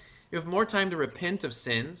 You have more time to repent of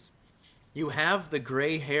sins. You have the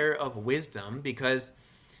gray hair of wisdom because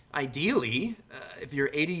ideally, if you're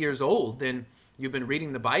 80 years old, then you've been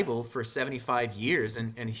reading the Bible for 75 years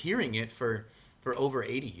and hearing it for over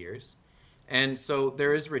 80 years. And so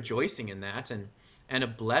there is rejoicing in that. And a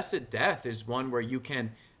blessed death is one where you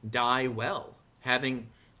can die well, having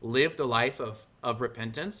lived a life of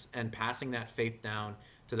repentance and passing that faith down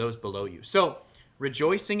to those below you. So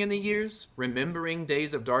rejoicing in the years, remembering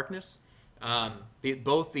days of darkness,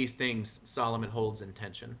 both these things Solomon holds in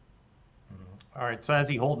tension. All right, so as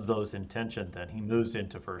he holds those in tension, then he moves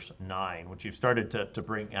into verse 9, which you've started to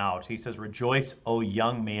bring out. He says, "Rejoice, O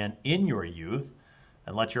young man, in your youth,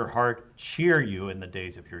 and let your heart cheer you in the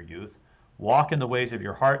days of your youth. Walk in the ways of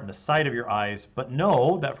your heart and the sight of your eyes, but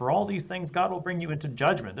know that for all these things God will bring you into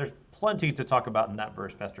judgment." There's plenty to talk about in that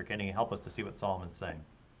verse, Pastor Kinney. Help us to see what Solomon's saying.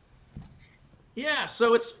 Yeah,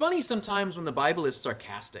 so it's funny sometimes when the Bible is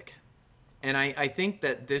sarcastic. And I think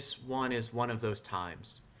that this one is one of those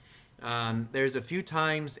times. There's a few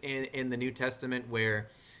times in the New Testament where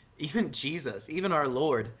even Jesus, even our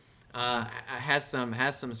Lord, has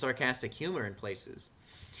some sarcastic humor in places.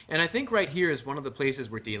 And I think right here is one of the places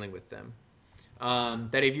we're dealing with them.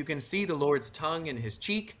 That if you can see the Lord's tongue in his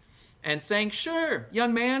cheek and saying, "Sure,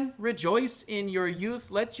 young man, rejoice in your youth,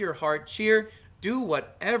 let your heart cheer, do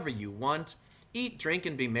whatever you want, eat, drink,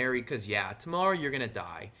 and be merry, because tomorrow you're going to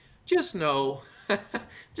die. Just know,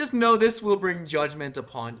 this will bring judgment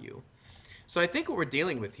upon you." So I think what we're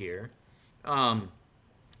dealing with here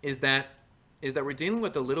is that we're dealing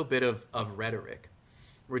with a little bit of rhetoric.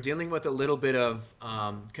 We're dealing with a little bit of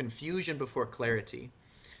confusion before clarity.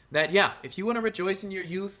 That, if you want to rejoice in your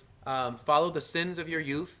youth, follow the sins of your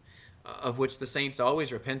youth, of which the saints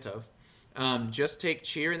always repent of. Just take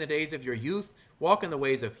cheer in the days of your youth. Walk in the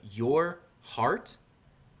ways of your heart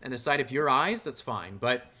and the sight of your eyes. That's fine.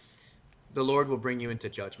 But the Lord will bring you into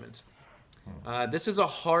judgment. This is a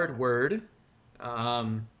hard word.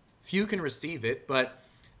 Few can receive it, but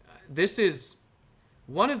this is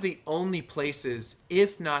one of the only places,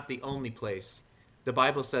 if not the only place, the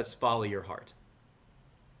Bible says follow your heart.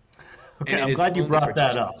 Okay, I'm glad you brought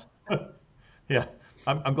that up. Yeah,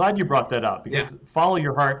 I'm glad you brought that up because follow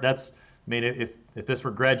your heart, that's, I mean, if this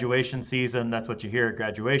were graduation season, that's what you hear at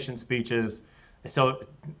graduation speeches. So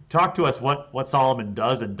talk to us what Solomon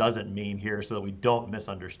does and doesn't mean here so that we don't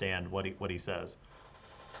misunderstand what he says.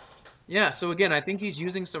 Yeah, so again, I think he's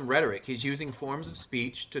using some rhetoric. He's using forms of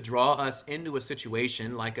speech to draw us into a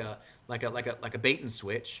situation like a bait and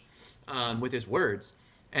switch with his words,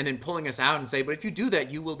 and then pulling us out and say, but if you do that,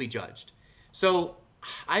 you will be judged. So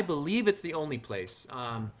I believe it's the only place,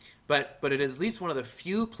 but it is at least one of the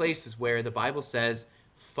few places where the Bible says,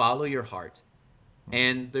 follow your heart.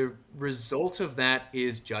 And the result of that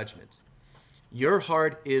is judgment. Your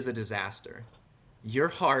heart is a disaster. Your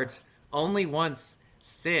heart only wants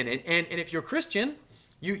sin. And if you're Christian,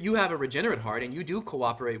 you have a regenerate heart and you do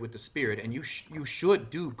cooperate with the Spirit, and you should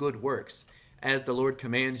do good works as the Lord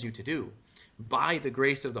commands you to do by the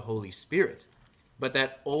grace of the Holy Spirit. But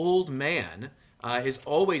that old man is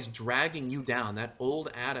always dragging you down. That old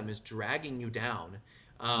Adam is dragging you down,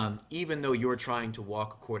 even though you're trying to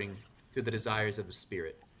walk according to the desires of the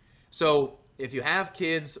Spirit. So if you have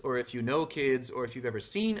kids, or if you know kids, or if you've ever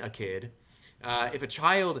seen a kid, if a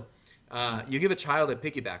child, you give a child a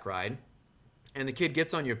piggyback ride, and the kid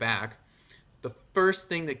gets on your back, the first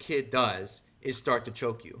thing the kid does is start to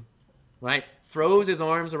choke you, right? Throws his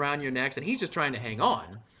arms around your necks, and he's just trying to hang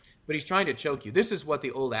on, but he's trying to choke you. This is what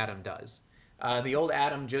the old Adam does. The old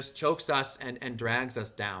Adam just chokes us and drags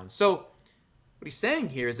us down. So what he's saying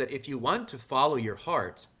here is that if you want to follow your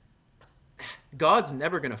heart, God's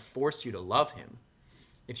never going to force you to love him.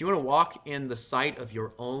 If you want to walk in the sight of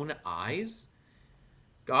your own eyes,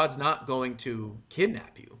 God's not going to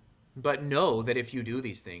kidnap you. But know that if you do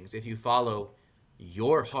these things, if you follow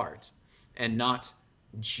your heart and not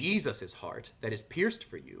Jesus's heart that is pierced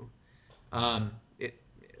for you,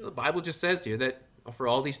 the Bible just says here that for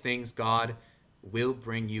all these things, God will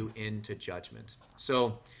bring you into judgment.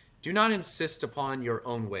 So do not insist upon your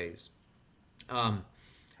own ways. And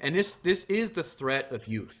this is the threat of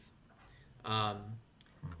youth.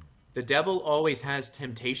 The devil always has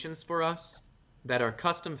temptations for us that are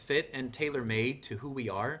custom fit and tailor-made to who we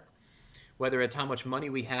are, whether it's how much money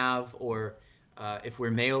we have, or if we're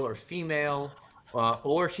male or female,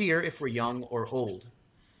 or here if we're young or old.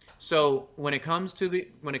 So when it comes to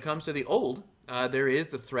the old, there is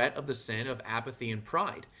the threat of the sin of apathy and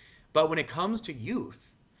pride. But when it comes to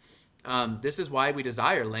youth, this is why we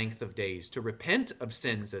desire length of days, to repent of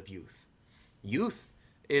sins of youth. Youth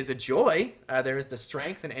is a joy. There is the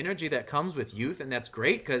strength and energy that comes with youth, and that's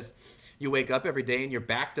great because you wake up every day and your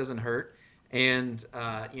back doesn't hurt, and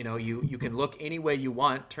you can look any way you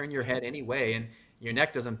want, turn your head any way, and your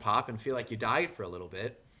neck doesn't pop and feel like you died for a little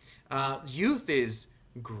bit. Youth is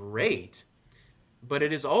great, but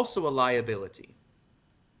it is also a liability.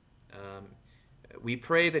 We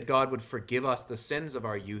pray that God would forgive us the sins of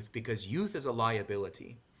our youth, because youth is a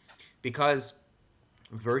liability, because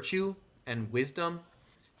virtue and wisdom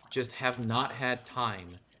just have not had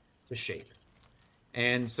time to shape.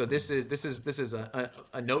 And so this is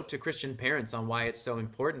a note to Christian parents on why it's so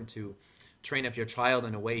important to train up your child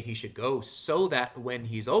in a way he should go, so that when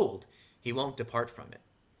he's old, he won't depart from it.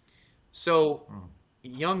 So,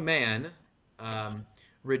 young man,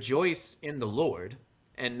 rejoice in the Lord,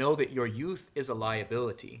 and know that your youth is a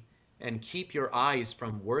liability, and keep your eyes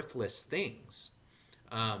from worthless things,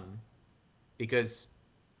 because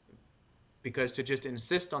to just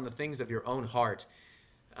insist on the things of your own heart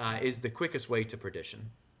is the quickest way to perdition.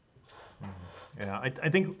 Yeah, I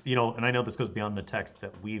think, and I know this goes beyond the text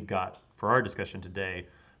that we've got for our discussion today,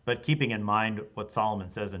 but keeping in mind what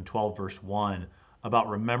Solomon says in 12 verse 1 about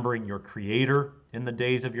remembering your Creator in the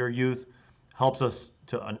days of your youth helps us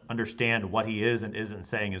to understand what he is and isn't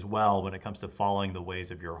saying as well when it comes to following the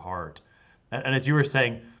ways of your heart. And as you were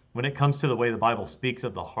saying, when it comes to the way the Bible speaks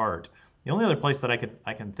of the heart, the only other place that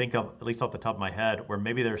I can think of, at least off the top of my head, where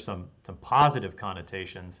maybe there's some positive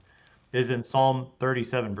connotations is in Psalm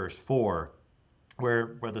 37 verse 4,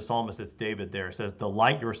 where the psalmist, it's David there, says,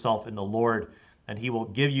 "Delight yourself in the Lord, and he will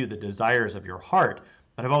give you the desires of your heart."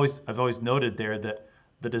 But I've always noted there that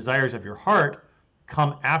the desires of your heart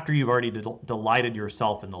come after you've already delighted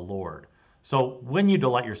yourself in the Lord. So when you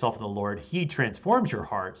delight yourself in the Lord, he transforms your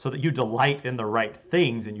heart so that you delight in the right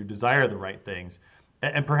things and you desire the right things.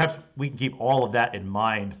 And perhaps we can keep all of that in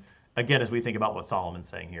mind, again, as we think about what Solomon's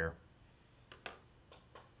saying here.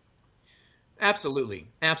 Absolutely.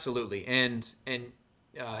 And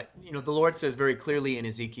the Lord says very clearly in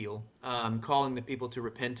Ezekiel, calling the people to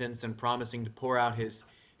repentance and promising to pour out his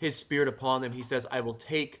Spirit upon them. He says, "I will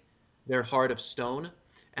take their heart of stone,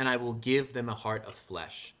 and I will give them a heart of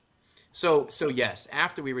flesh." So yes,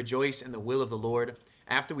 after we rejoice in the will of the Lord,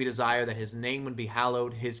 after we desire that his name would be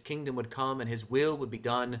hallowed, his kingdom would come, and his will would be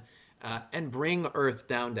done, and bring earth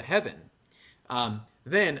down to heaven,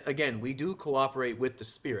 then again, we do cooperate with the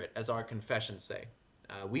Spirit, as our confessions say.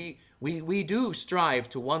 We do strive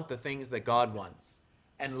to want the things that God wants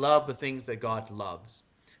and love the things that God loves.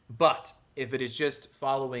 But if it is just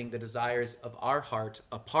following the desires of our heart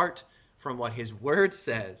apart from what his word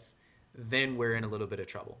says, then we're in a little bit of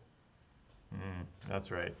trouble.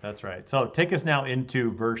 That's right. So take us now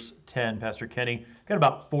into verse 10, Pastor Kinney. Got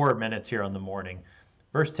about 4 minutes here on the morning.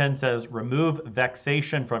 Verse 10 says, "Remove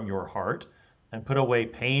vexation from your heart and put away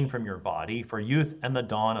pain from your body, for youth and the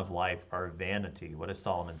dawn of life are vanity." What is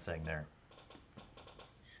Solomon saying there?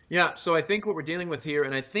 Yeah, so I think what we're dealing with here,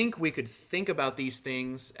 and I think we could think about these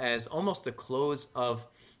things as almost the close of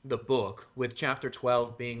the book, with chapter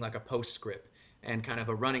 12 being like a postscript and kind of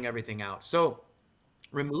a running everything out. So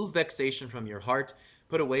remove vexation from your heart,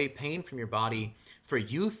 put away pain from your body, for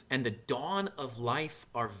youth and the dawn of life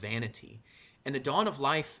are vanity. And the dawn of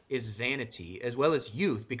life is vanity as well as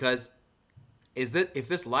youth, because if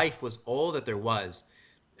this life was all that there was,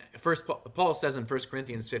 Paul says in 1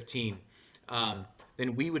 Corinthians 15,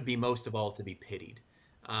 then we would be most of all to be pitied.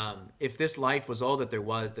 If this life was all that there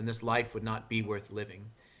was, then this life would not be worth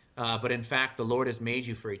living. But in fact, the Lord has made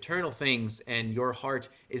you for eternal things, and your heart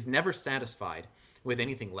is never satisfied with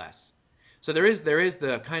anything less. So there is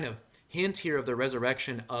the kind of hint here of the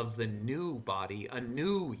resurrection of the new body, a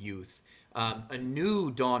new youth, a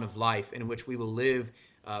new dawn of life in which we will live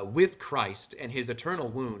with Christ and his eternal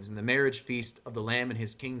wounds in the marriage feast of the Lamb and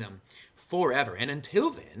his kingdom forever. And until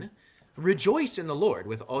then, rejoice in the Lord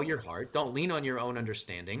with all your heart. Don't lean on your own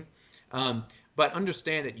understanding, but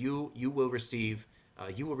understand that you will receive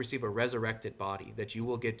a resurrected body, that you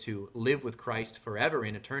will get to live with Christ forever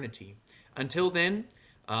in eternity. Until then,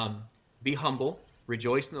 be humble,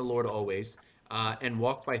 rejoice in the Lord always, and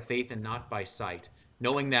walk by faith and not by sight,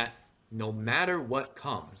 knowing that no matter what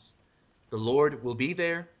comes, the Lord will be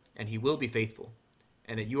there and he will be faithful,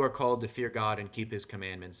 and that you are called to fear God and keep his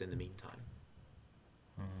commandments in the meantime.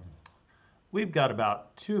 We've got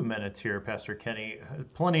about 2 minutes here, Pastor Kinney.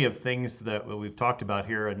 Plenty of things that we've talked about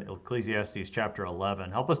here in Ecclesiastes chapter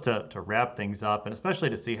 11. Help us to wrap things up, and especially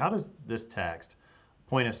to see, how does this text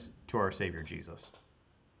point us to our Savior Jesus?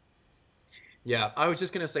 Yeah, I was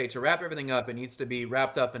just going to say, to wrap everything up, it needs to be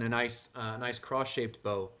wrapped up in a nice cross-shaped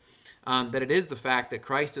bow. That it is the fact that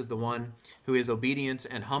Christ is the one who is obedient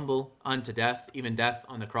and humble unto death, even death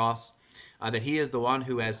on the cross. That he is the one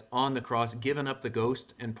who has on the cross given up the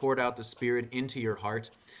ghost and poured out the Spirit into your heart.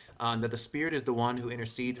 That the Spirit is the one who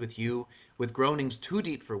intercedes with you with groanings too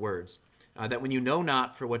deep for words. That when you know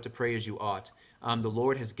not for what to pray as you ought, the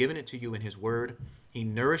Lord has given it to you in his word. He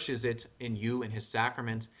nourishes it in you in his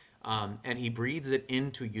sacrament, and he breathes it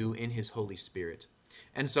into you in his Holy Spirit.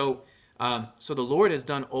 And so the Lord has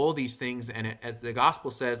done all these things, and as the gospel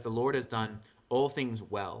says, the Lord has done all things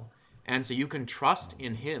well. And so you can trust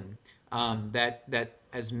in him, that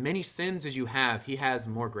as many sins as you have, he has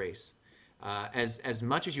more grace. As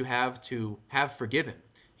much as you have to have forgiven,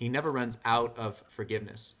 he never runs out of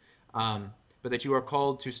forgiveness. But that you are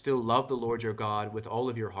called to still love the Lord your God with all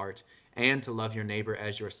of your heart, and to love your neighbor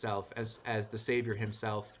as yourself, as the Savior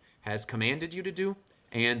himself has commanded you to do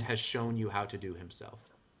and has shown you how to do himself.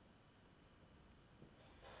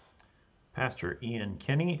 Pastor Ian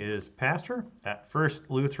Kinney is pastor at First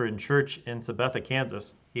Lutheran Church in Sabetha,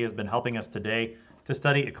 Kansas. He has been helping us today to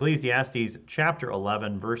study Ecclesiastes chapter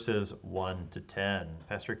 11, verses 1 to 10.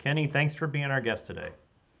 Pastor Kinney, thanks for being our guest today.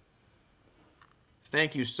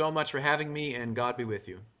 Thank you so much for having me, and God be with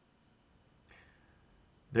you.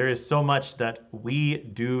 There is so much that we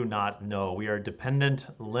do not know. We are dependent,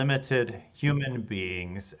 limited human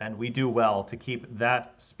beings, and we do well to keep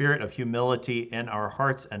that spirit of humility in our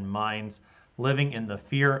hearts and minds, living in the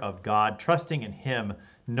fear of God, trusting in him,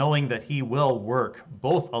 knowing that he will work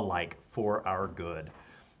both alike for our good.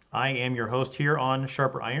 I am your host here on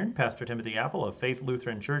Sharper Iron, Pastor Timothy Appel of Faith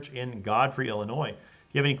Lutheran Church in Godfrey, Illinois.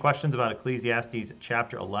 If you have any questions about Ecclesiastes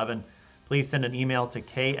chapter 11, please send an email to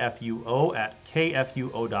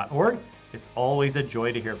kfuo@kfuo.org. It's always a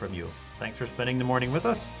joy to hear from you. Thanks for spending the morning with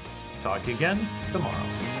us. Talk to you again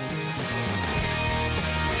tomorrow.